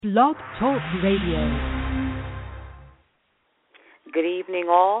Blog Talk Radio. Good evening,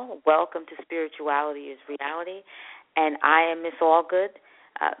 all. Welcome to Spirituality is Reality. And I am Miss Allgood,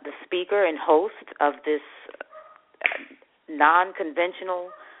 the speaker and host of this non-conventional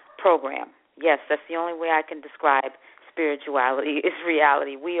program. Yes, that's the only way I can describe Spirituality is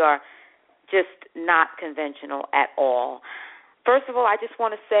Reality. We are just not conventional at all. First of all, I just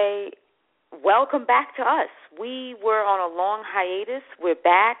want to say welcome back to us. We were on a long hiatus. We're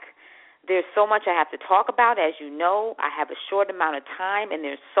back. There's so much I have to talk about. As you know, I have a short amount of time, and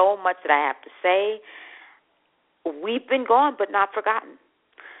there's so much that I have to say. We've been gone but not forgotten.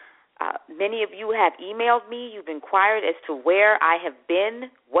 Many of you have emailed me. You've inquired as to where I have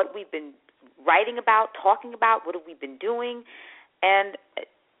been, what we've been writing about, talking about, what have we been doing. And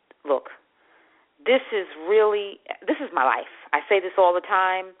look, this is my life. I say this all the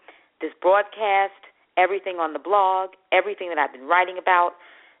time. This broadcast, everything on the blog, everything that I've been writing about.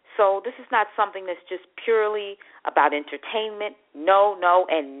 So this is not something that's just purely about entertainment. No,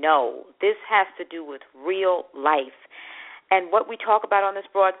 and no. This has to do with real life. And what we talk about on this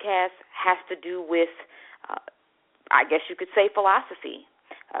broadcast has to do with, I guess you could say, philosophy.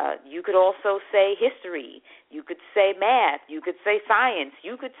 You could also say history. You could say math. You could say science.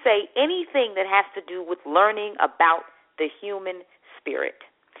 You could say anything that has to do with learning about the human spirit.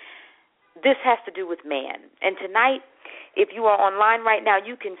 This has to do with man. And tonight, if you are online right now,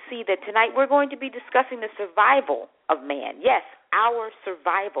 you can see that tonight we're going to be discussing the survival of man. Yes, our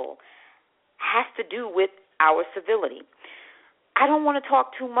survival has to do with our civility. I don't want to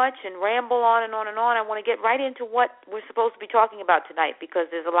talk too much and ramble on and on and on. I want to get right into what we're supposed to be talking about tonight because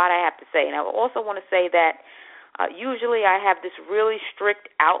there's a lot I have to say. And I also want to say that usually I have this really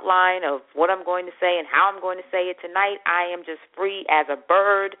strict outline of what I'm going to say and how I'm going to say it. Tonight I am just free as a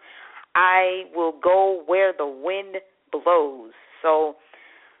bird. I will go where the wind blows. So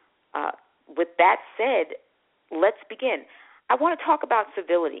with that said, let's begin. I want to talk about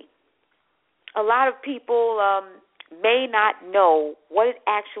civility. A lot of people may not know what it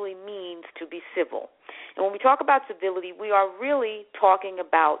actually means to be civil. And when we talk about civility, we are really talking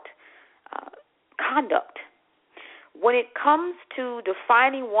about conduct. When it comes to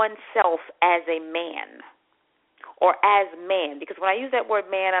defining oneself as a man, or as man, because when I use that word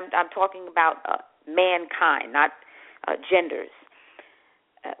man, I'm talking about mankind, not genders.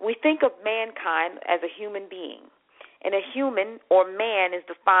 We think of mankind as a human being, and a human or man is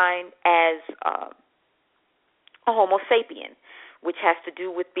defined as a homo sapien, which has to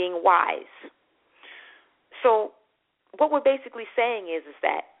do with being wise. So what we're basically saying is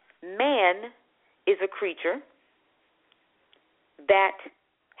that man is a creature that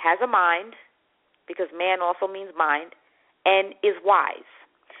has a mind, because man also means mind, and is wise.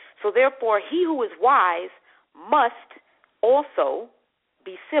 So therefore, he who is wise must also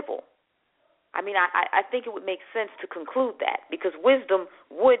be civil. I mean, I think it would make sense to conclude that, because wisdom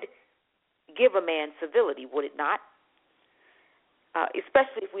would give a man civility, would it not?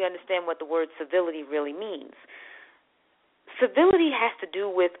 Especially if we understand what the word civility really means. Civility has to do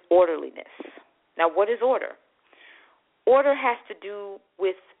with orderliness. Now, what is order? Order has to do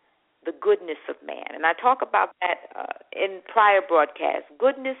with the goodness of man. And I talk about that in prior broadcasts.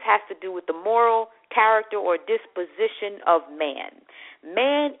 Goodness has to do with the moral character or disposition of man.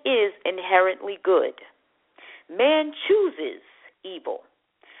 Man is inherently good. Man chooses evil.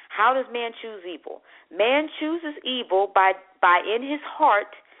 How does man choose evil? Man chooses evil by in his heart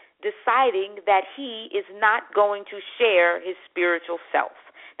deciding that he is not going to share his spiritual self.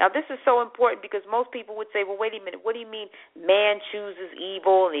 Now, this is so important because most people would say, well, wait a minute, what do you mean man chooses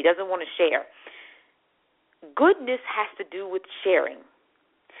evil and he doesn't want to share? Goodness has to do with sharing.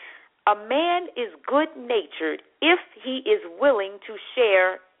 A man is good-natured if he is willing to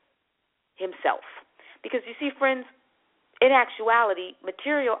share himself. Because you see, friends, in actuality,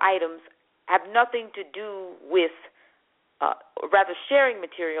 material items have nothing to do with, sharing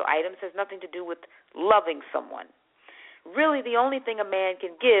material items has nothing to do with loving someone. Really, the only thing a man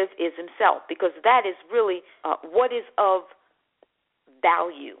can give is himself, because that is really what is of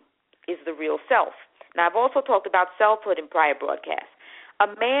value, is the real self. Now, I've also talked about selfhood in prior broadcasts. A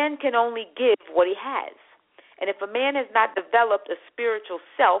man can only give what he has. And if a man has not developed a spiritual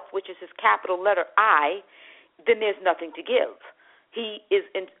self, which is his capital letter I, then there's nothing to give. He is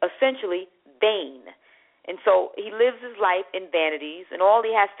essentially vain. And so he lives his life in vanities, and all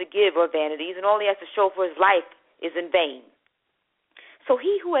he has to give are vanities, and all he has to show for his life is in vain. So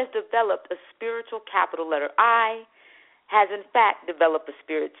he who has developed a spiritual capital letter I has in fact developed a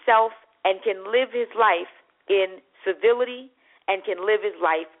spirit self and can live his life in civility and can live his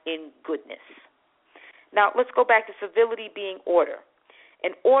life in goodness. Now, let's go back to civility being order.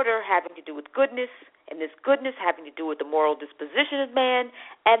 an order having to do with goodness, and this goodness having to do with the moral disposition of man,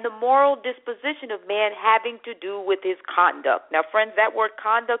 and the moral disposition of man having to do with his conduct. Now, friends, that word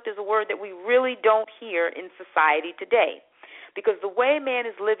conduct is a word that we really don't hear in society today, because the way man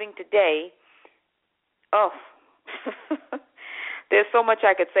is living today, there's so much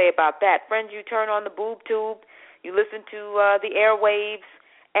I could say about that. Friends, you turn on the boob tube, you listen to the airwaves,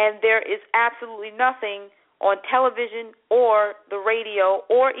 and there is absolutely nothing on television or the radio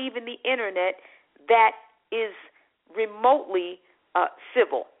or even the internet that is remotely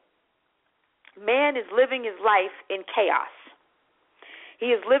civil. Man is living his life in chaos. He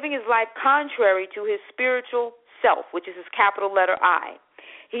is living his life contrary to his spiritual self, which is his capital letter I.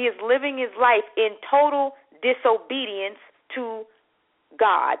 He is living his life in total disobedience to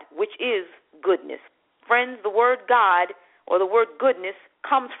God, which is goodness. Friends, the word God or the word goodness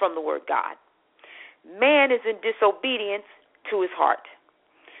comes from the word God. Man is in disobedience to his heart.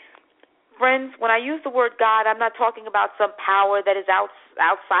 Friends, when I use the word God, I'm not talking about some power that is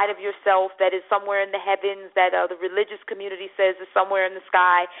outside of yourself, that is somewhere in the heavens, that the religious community says is somewhere in the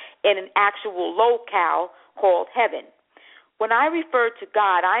sky, in an actual locale called heaven. When I refer to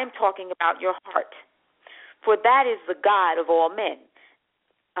God, I am talking about your heart, for that is the God of all men.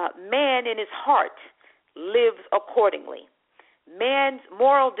 Man in his heart lives accordingly. Man's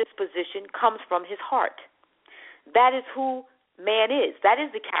moral disposition comes from his heart. That is who man is. That is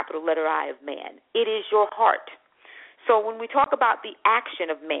the capital letter I of man. It is your heart. So when we talk about the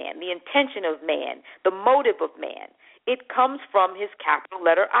action of man, the intention of man, the motive of man, it comes from his capital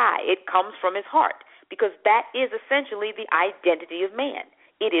letter I. It comes from his heart, because that is essentially the identity of man.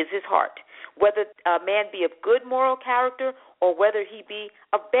 It is his heart. Whether a man be of good moral character or whether he be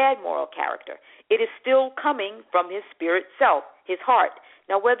of bad moral character, it is still coming from his spirit self, his heart.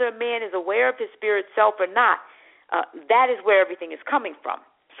 Now, whether a man is aware of his spirit self or not, that is where everything is coming from.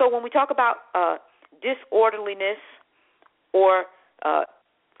 So when we talk about disorderliness or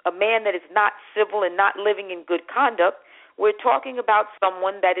a man that is not civil and not living in good conduct, we're talking about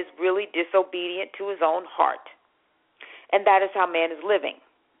someone that is really disobedient to his own heart. And that is how man is living.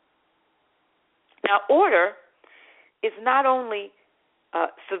 Now, order is not only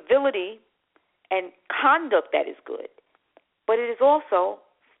civility and conduct that is good, but it is also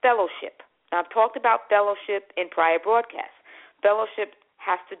fellowship. Now, I've talked about fellowship in prior broadcasts. Fellowship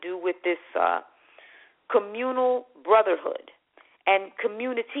has to do with this communal brotherhood and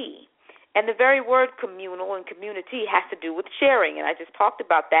community. And the very word communal and community has to do with sharing, and I just talked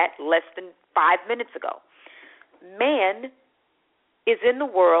about that less than 5 minutes ago. Man is in the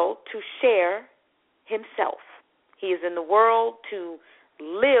world to share himself. He is in the world to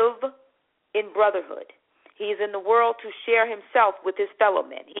live in brotherhood. He is in the world to share himself with his fellow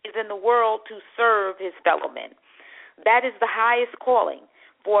men. He is in the world to serve his fellow men. That is the highest calling,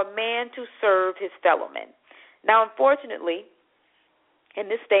 for a man to serve his fellow men. Now, unfortunately, in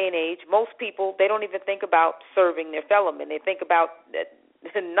this day and age, most people, they don't even think about serving their fellow men. They think about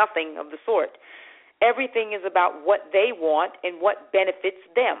nothing of the sort. Everything is about what they want and what benefits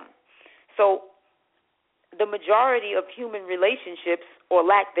them. So the majority of human relationships, or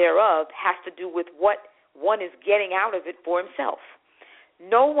lack thereof, has to do with what one is getting out of it for himself.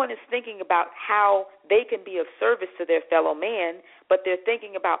 No one is thinking about how they can be of service to their fellow man, but they're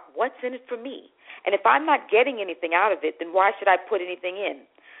thinking about what's in it for me. And if I'm not getting anything out of it, then why should I put anything in?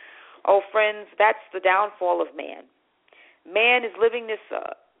 Oh, friends, that's the downfall of man. Man is living this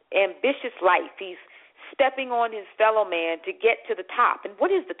ambitious life. He's stepping on his fellow man to get to the top. And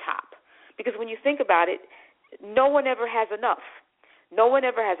what is the top? Because when you think about it, no one ever has enough. No one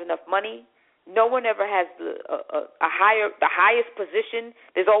ever has enough money. No one ever has the highest position.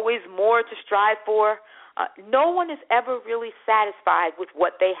 There's always more to strive for. No one is ever really satisfied with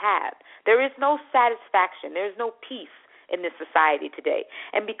what they have. There is no satisfaction. There is no peace in this society today.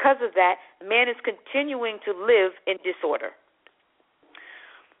 And because of that, man is continuing to live in disorder.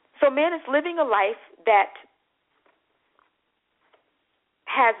 So man is living a life that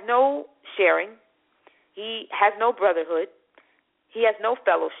has no sharing. He has no brotherhood. He has no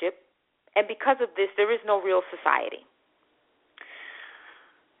fellowship. And because of this, there is no real society.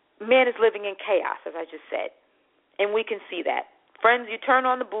 Man is living in chaos, as I just said. And we can see that. Friends, you turn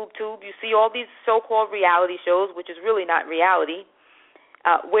on the boob tube, you see all these so-called reality shows, which is really not reality,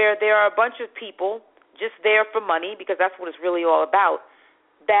 where there are a bunch of people just there for money, because that's what it's really all about,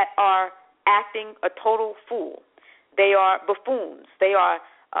 that are acting a total fool. They are buffoons. They are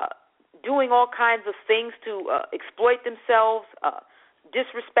doing all kinds of things to exploit themselves,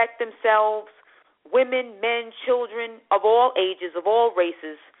 disrespect themselves. Women, men, children of all ages, of all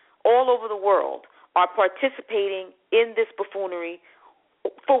races, all over the world are participating in this buffoonery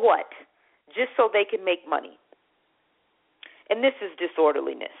For what? Just so they can make money. And this is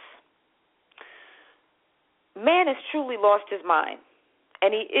disorderliness. Man has truly lost his mind,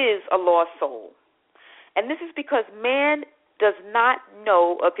 and he is a lost soul. And this is because man does not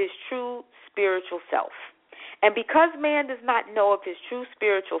know of his true spiritual self. And because man does not know of his true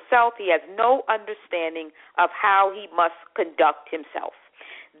spiritual self, he has no understanding of how he must conduct himself.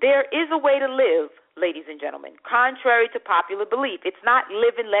 There is a way to live, ladies and gentlemen, contrary to popular belief. It's not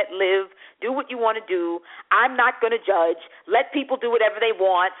live and let live, do what you want to do, I'm not going to judge, let people do whatever they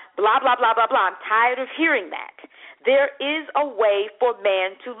want, blah, blah, blah, blah, blah. I'm tired of hearing that. There is a way for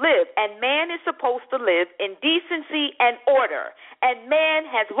man to live, and man is supposed to live in decency and order, and man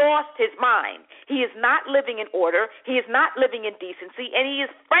has lost his mind. He is not living in order, he is not living in decency, and he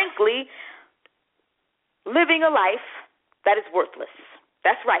is frankly living a life that is worthless.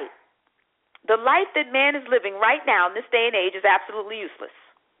 That's right. The life that man is living right now in this day and age is absolutely useless.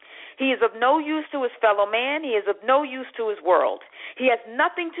 He is of no use to his fellow man. He is of no use to his world. He has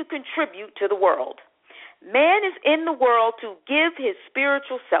nothing to contribute to the world. Man is in the world to give his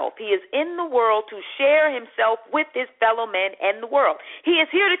spiritual self. He is in the world to share himself with his fellow men and the world. He is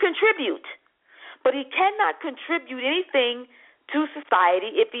here to contribute, but he cannot contribute anything to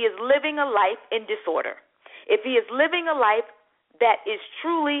society if he is living a life in disorder, if he is living a life that is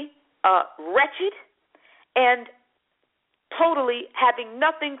truly wretched and totally having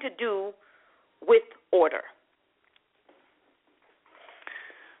nothing to do with order.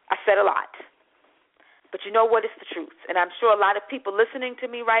 I said a lot. But you know what? It's the truth. And I'm sure a lot of people listening to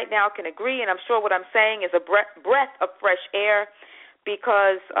me right now can agree, and I'm sure what I'm saying is a breath of fresh air,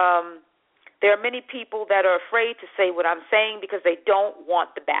 because there are many people that are afraid to say what I'm saying because they don't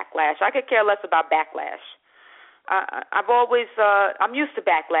want the backlash. I could care less about backlash. I'm used to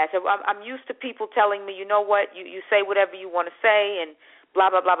backlash. I'm used to people telling me, you know what, you say whatever you want to say and blah,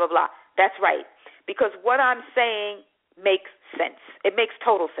 blah, blah, blah, blah. That's right. Because what I'm saying makes sense. It makes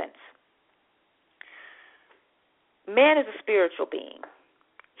total sense. Man is a spiritual being.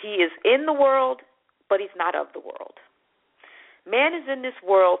 He is in the world, but he's not of the world. Man is in this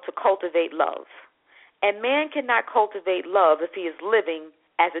world to cultivate love, and man cannot cultivate love if he is living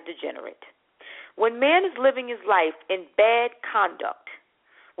as a degenerate. When man is living his life in bad conduct,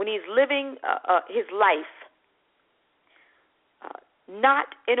 when he's living his life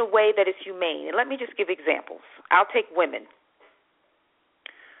not in a way that is humane, and let me just give examples. I'll take women.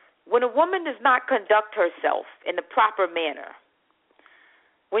 When a woman does not conduct herself in the proper manner,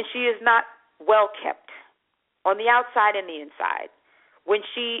 when she is not well kept on the outside and the inside, when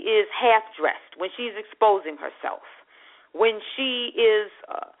she is half-dressed, when she's exposing herself, when she is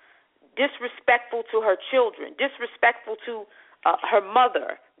disrespectful to her children, disrespectful to her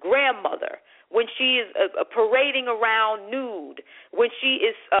mother, grandmother, when she is parading around nude, when she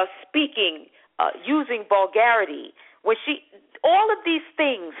is speaking, using vulgarity, when she... All of these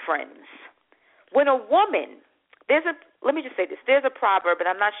things, friends, when a woman, let me just say this, there's a proverb, and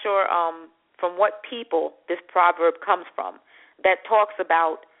I'm not sure from what people this proverb comes from, that talks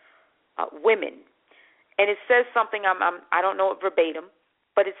about women. And it says something, I don't know it verbatim,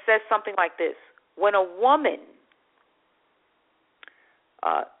 but it says something like this. When a woman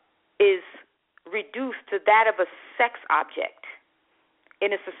is reduced to that of a sex object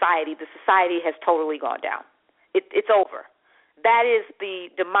in a society, the society has totally gone down. It's over. That is the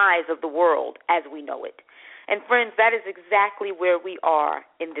demise of the world as we know it. And friends, that is exactly where we are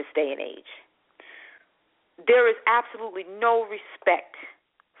in this day and age. There is absolutely no respect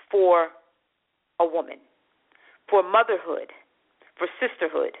for a woman, for motherhood, for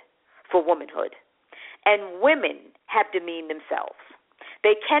sisterhood, for womanhood. And women have demeaned themselves.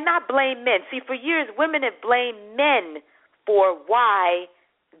 They cannot blame men. See, for years, women have blamed men for why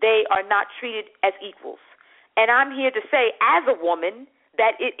they are not treated as equals. And I'm here to say, as a woman,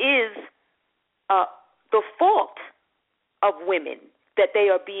 that it is the fault of women that they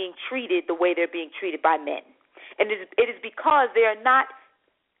are being treated the way they're being treated by men. And it is because they are not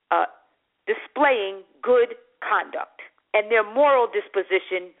displaying good conduct, and their moral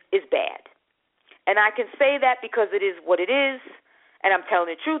disposition is bad. And I can say that because it is what it is, and I'm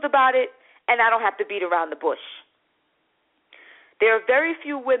telling the truth about it, and I don't have to beat around the bush. There are very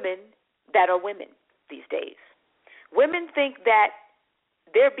few women that are women these days. Women think that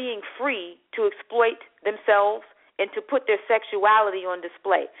they're being free to exploit themselves and to put their sexuality on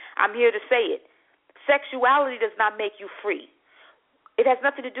display. I'm here to say it. Sexuality does not make you free. It has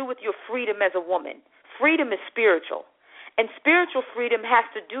nothing to do with your freedom as a woman. Freedom is spiritual. And spiritual freedom has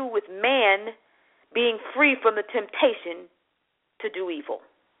to do with man being free from the temptation to do evil.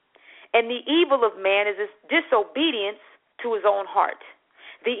 And the evil of man is his disobedience to his own heart.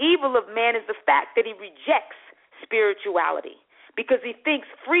 The evil of man is the fact that he rejects spirituality because he thinks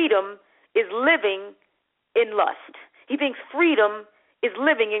freedom is living in lust. He thinks freedom is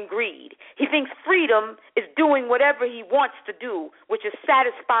living in greed. He thinks freedom is doing whatever he wants to do, which is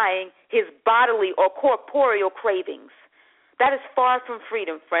satisfying his bodily or corporeal cravings. That is far from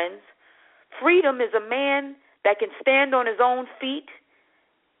freedom, friends. Freedom is a man that can stand on his own feet,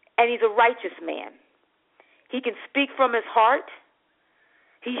 and he's a righteous man. He can speak from his heart.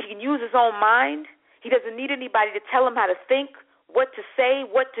 He can use his own mind. He doesn't need anybody to tell him how to think, what to say,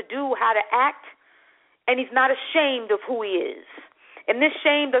 what to do, how to act. And he's not ashamed of who he is. And this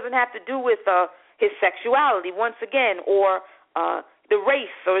shame doesn't have to do with his sexuality, once again, or the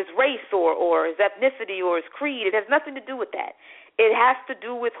race, or his race, or his ethnicity, or his creed. It has nothing to do with that. It has to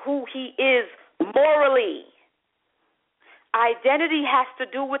do with who he is morally. Identity has to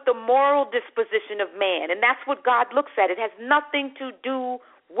do with the moral disposition of man, and that's what God looks at. It has nothing to do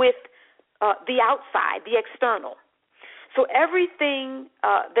with the outside, the external. So everything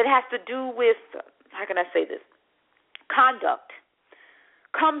that has to do with, how can I say this, conduct,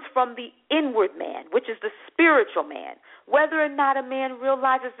 comes from the inward man, which is the spiritual man. Whether or not a man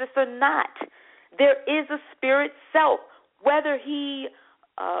realizes this or not, there is a spirit self. Whether he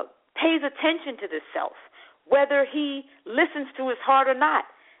pays attention to this self, whether he listens to his heart or not,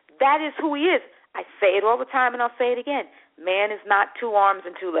 that is who he is. I say it all the time, and I'll say it again. Man is not 2 arms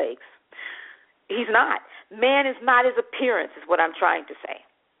and 2 legs. He's not. Man is not his appearance, is what I'm trying to say.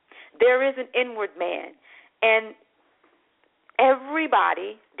 There is an inward man, and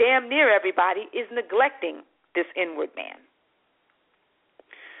everybody, damn near everybody, is neglecting this inward man.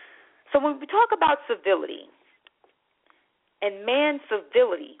 So when we talk about civility, and man's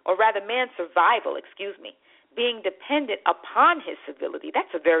civility, or rather man's survival, being dependent upon his civility,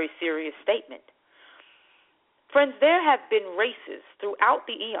 that's a very serious statement. Friends, there have been races throughout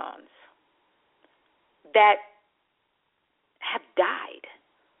the eons that have died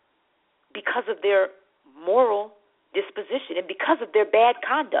because of their moral disposition and because of their bad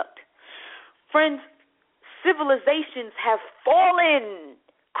conduct. Friends, civilizations have fallen,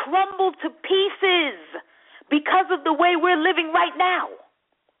 crumbled to pieces because of the way we're living right now.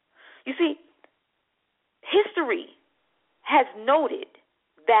 You see, history has noted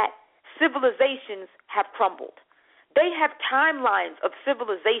that civilizations have crumbled. They have timelines of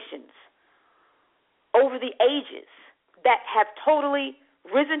civilizations over the ages that have totally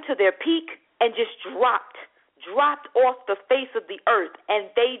risen to their peak and just dropped off the face of the earth, and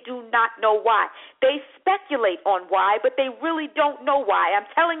they do not know why. They speculate on why, but they really don't know why. I'm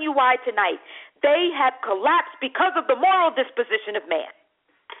telling you why tonight. They have collapsed because of the moral disposition of man.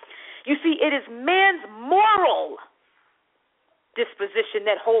 You see, it is man's moral disposition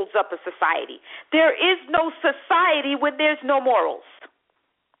that holds up a society. There is no society when there's no morals.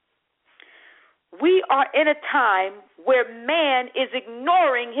 We are in a time where man is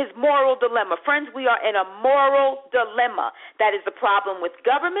ignoring his moral dilemma. Friends, we are in a moral dilemma. That is the problem with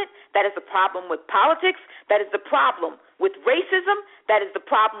government. That is the problem with politics. That is the problem with racism. That is the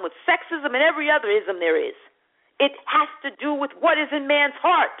problem with sexism and every other ism there is. It has to do with what is in man's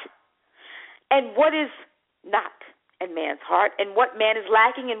heart and what is not in man's heart, and what man is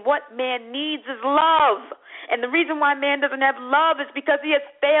lacking, and what man needs is love. And the reason why man doesn't have love is because he has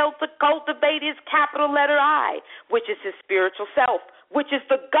failed to cultivate his capital letter I, which is his spiritual self, which is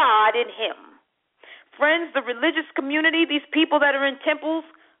the God in him. Friends, the religious community, these people that are in temples,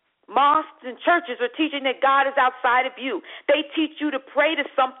 mosques, and churches are teaching that God is outside of you. They teach you to pray to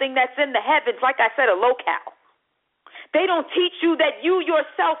something that's in the heavens, like I said, a locale. They don't teach you that you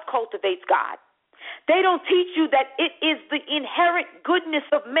yourself cultivates God. They don't teach you that it is the inherent goodness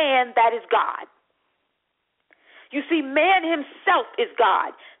of man that is God. You see, man himself is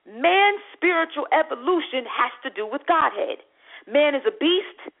God. Man's spiritual evolution has to do with Godhead. Man is a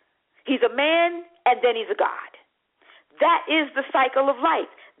beast, he's a man, and then he's a God. That is the cycle of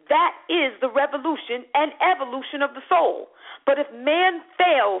life. That is the revolution and evolution of the soul. But if man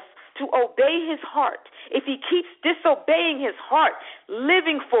fails to obey his heart, if he keeps disobeying his heart,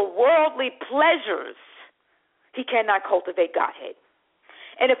 living for worldly pleasures, he cannot cultivate Godhead.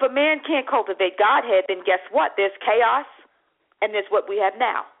 And if a man can't cultivate Godhead, then guess what? There's chaos, and there's what we have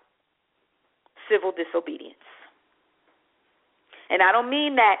now, civil disobedience. And I don't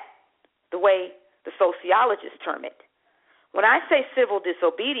mean that the way the sociologists term it. When I say civil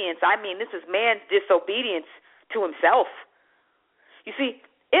disobedience, I mean this is man's disobedience to himself. You see,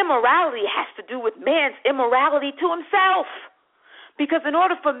 immorality has to do with man's immorality to himself. Because in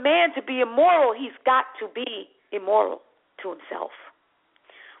order for man to be immoral, he's got to be immoral to himself.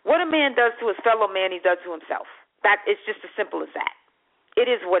 What a man does to his fellow man, he does to himself. That is just as simple as that. it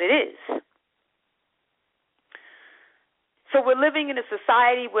is what it is. So we're living in a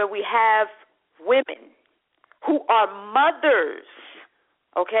society where we have women who are mothers,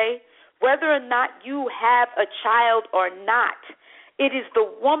 okay? Whether or not you have a child or not, it is the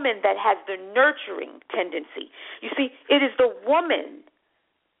woman that has the nurturing tendency. You see, it is the woman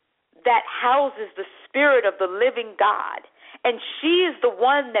that houses the spirit of the living God. And she is the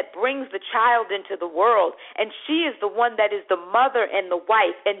one that brings the child into the world. And she is the one that is the mother and the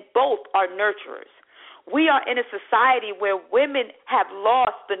wife, and both are nurturers. We are in a society where women have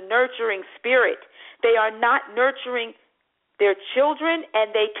lost the nurturing spirit. They are not nurturing their children,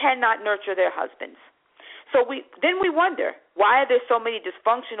 and they cannot nurture their husbands. So then we wonder, why are there so many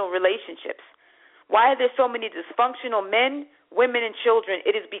dysfunctional relationships? Why are there so many dysfunctional men, women, and children?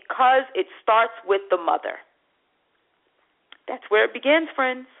 It is because it starts with the mother. That's where it begins,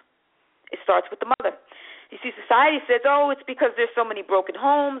 friends. It starts with the mother. You see, society says, oh, it's because there's so many broken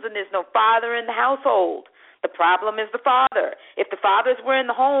homes and there's no father in the household. The problem is the father. If the fathers were in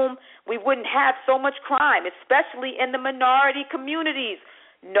the home, we wouldn't have so much crime, especially in the minority communities.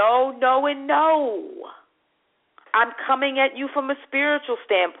 No, no, and no. I'm coming at you from a spiritual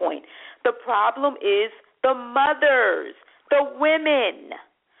standpoint. The problem is the mothers, the women.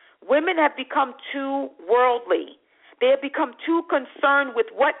 Women have become too worldly. They have become too concerned with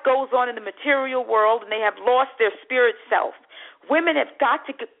what goes on in the material world, and they have lost their spirit self. Women have got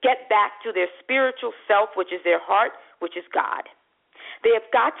to get back to their spiritual self, which is their heart, which is God. They have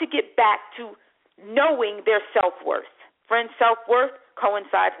got to get back to knowing their self-worth. Friends, self-worth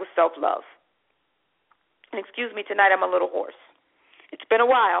coincides with self-love. And excuse me, tonight I'm a little hoarse. It's been a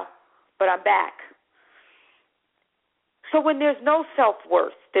while, but I'm back. So when there's no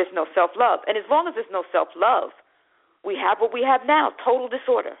self-worth, there's no self-love. And as long as there's no self-love, we have what we have now, total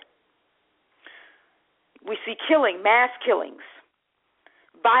disorder. We see killing, mass killings,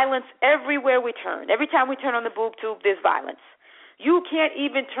 violence everywhere we turn. Every time we turn on the boob tube, there's violence. You can't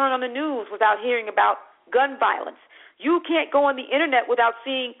even turn on the news without hearing about gun violence. You can't go on the internet without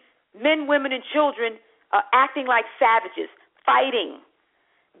seeing men, women, and children acting like savages, fighting,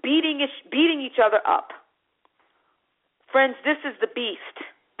 beating each other up. Friends, this is the beast.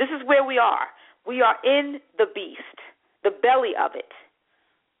 This is where we are. We are in the beast, the belly of it.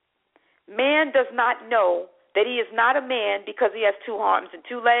 Man does not know that he is not a man because he has 2 arms and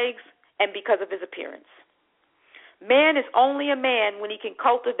 2 legs and because of his appearance. Man is only a man when he can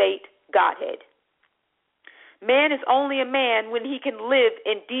cultivate Godhead. Man is only a man when he can live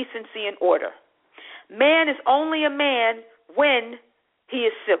in decency and order. Man is only a man when he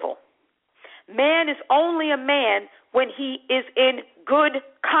is civil. Man is only a man when he is in good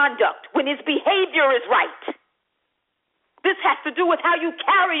conduct, when his behavior is right. This has to do with how you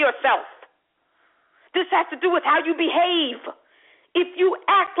carry yourself. This has to do with how you behave. If you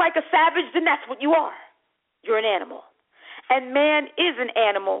act like a savage, then that's what you are. You're an animal. And man is an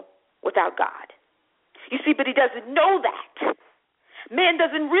animal without God. You see, but he doesn't know that. Man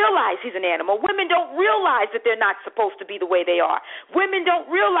doesn't realize he's an animal. Women don't realize that they're not supposed to be the way they are. Women don't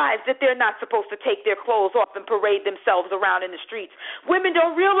realize that they're not supposed to take their clothes off and parade themselves around in the streets. Women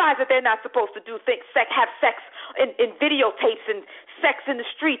don't realize that they're not supposed to do things, have sex in videotapes and sex in the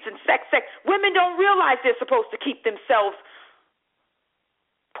streets and sex. Women don't realize they're supposed to keep themselves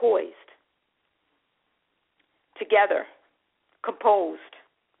poised, together, composed.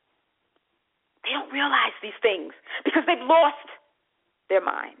 They don't realize these things because they've lost their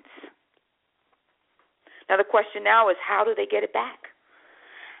minds. Now the question now is, how do they get it back?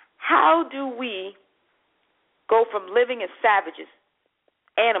 How do we go from living as savages,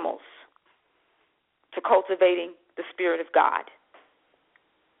 animals, to cultivating the Spirit of God?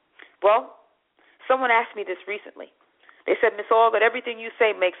 Well, someone asked me this recently. They said, Miss Allgood, everything you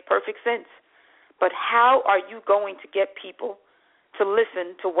say makes perfect sense, but how are you going to get people to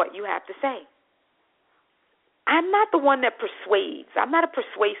listen to what you have to say? I'm not the one that persuades. I'm not a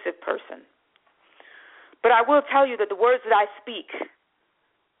persuasive person. But I will tell you that the words that I speak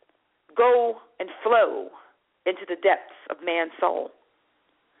go and flow into the depths of man's soul.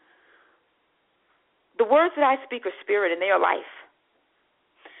 The words that I speak are spirit and they are life.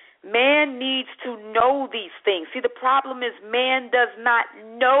 Man needs to know these things. See, the problem is man does not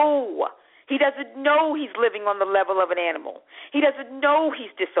know. He doesn't know he's living on the level of an animal. He doesn't know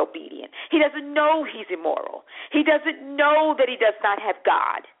he's disobedient. He doesn't know he's immoral. He doesn't know that he does not have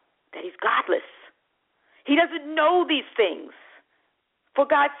God, that he's godless. He doesn't know these things. For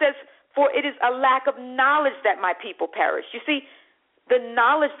God says, for it is a lack of knowledge that my people perish. You see, the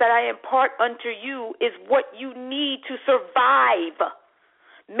knowledge that I impart unto you is what you need to survive.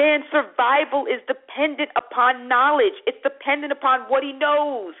 Man's survival is dependent upon knowledge. It's dependent upon what he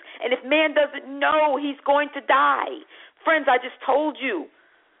knows. And if man doesn't know, he's going to die. Friends, I just told you,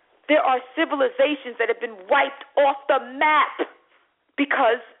 there are civilizations that have been wiped off the map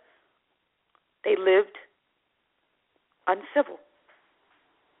because they lived uncivil,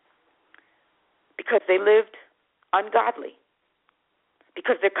 because they lived ungodly,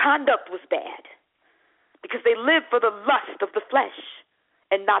 because their conduct was bad, because they lived for the lust of the flesh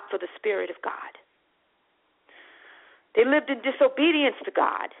and not for the Spirit of God. They lived in disobedience to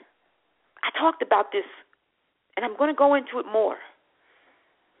God. I talked about this, and I'm going to go into it more.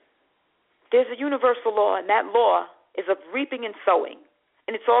 There's a universal law, and that law is of reaping and sowing,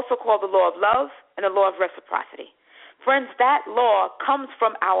 and it's also called the law of love and the law of reciprocity. Friends, that law comes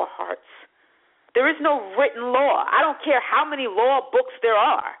from our hearts. There is no written law. I don't care how many law books there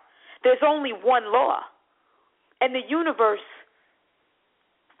are. There's only one law. And the universe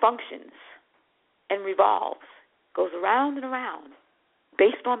functions and revolves, goes around and around,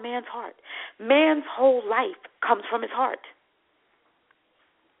 based on man's heart. Man's whole life comes from his heart.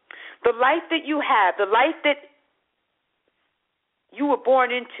 The life that you have, the life that you were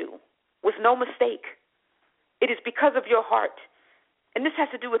born into, was no mistake. It is because of your heart. And this has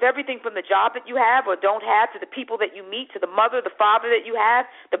to do with everything from the job that you have or don't have, to the people that you meet, to the mother, the father that you have,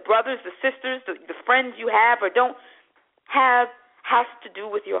 the brothers, the sisters, the friends you have or don't have, has to do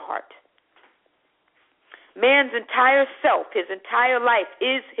with your heart. Man's entire self, his entire life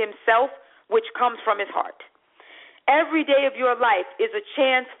is himself, which comes from his heart. Every day of your life is a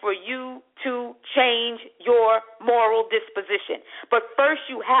chance for you to change your moral disposition. But first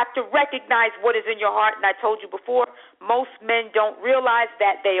you have to recognize what is in your heart. And I told you before, most men don't realize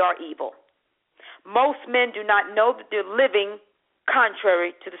that they are evil. Most men do not know that they're living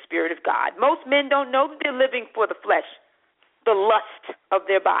contrary to the Spirit of God. Most men don't know that they're living for the flesh, the lust of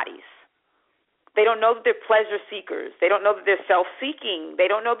their bodies. They don't know that they're pleasure seekers. They don't know that they're self-seeking. They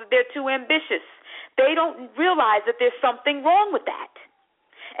don't know that they're too ambitious. They don't realize that there's something wrong with that.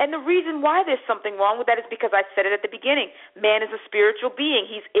 And the reason why there's something wrong with that is because I said it at the beginning. Man is a spiritual being.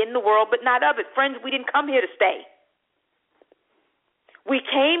 He's in the world but not of it. Friends, we didn't come here to stay. We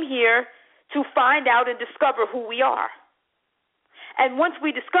came here to find out and discover who we are. And once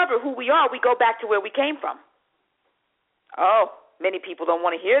we discover who we are, we go back to where we came from. Oh, many people don't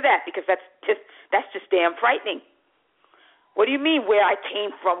want to hear that because that's just damn frightening. What do you mean where I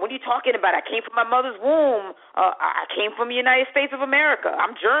came from? What are you talking about? I came from my mother's womb. I came from the United States of America.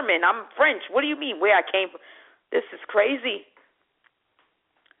 I'm German. I'm French. What do you mean where I came from? This is crazy.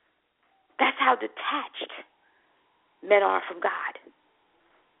 That's how detached men are from God.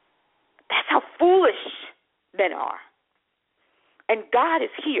 That's how foolish men are. And God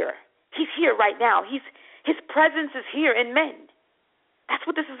is here. He's here right now. His presence is here in men. That's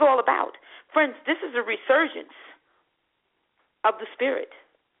what this is all about. Friends, this is a resurgence of the Spirit.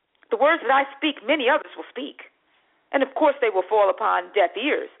 The words that I speak, many others will speak. And of course they will fall upon deaf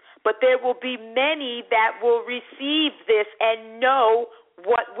ears. But there will be many that will receive this and know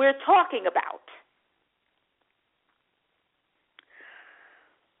what we're talking about.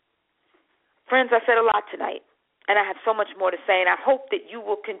 Friends, I said a lot tonight, and I have so much more to say, and I hope that you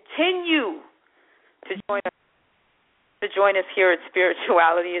will continue to join us here at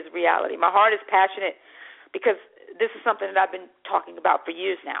Spirituality is Reality. My heart is passionate because this is something that I've been talking about for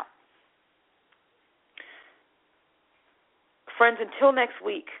years now. Friends, until next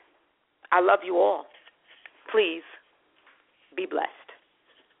week, I love you all. Please be blessed.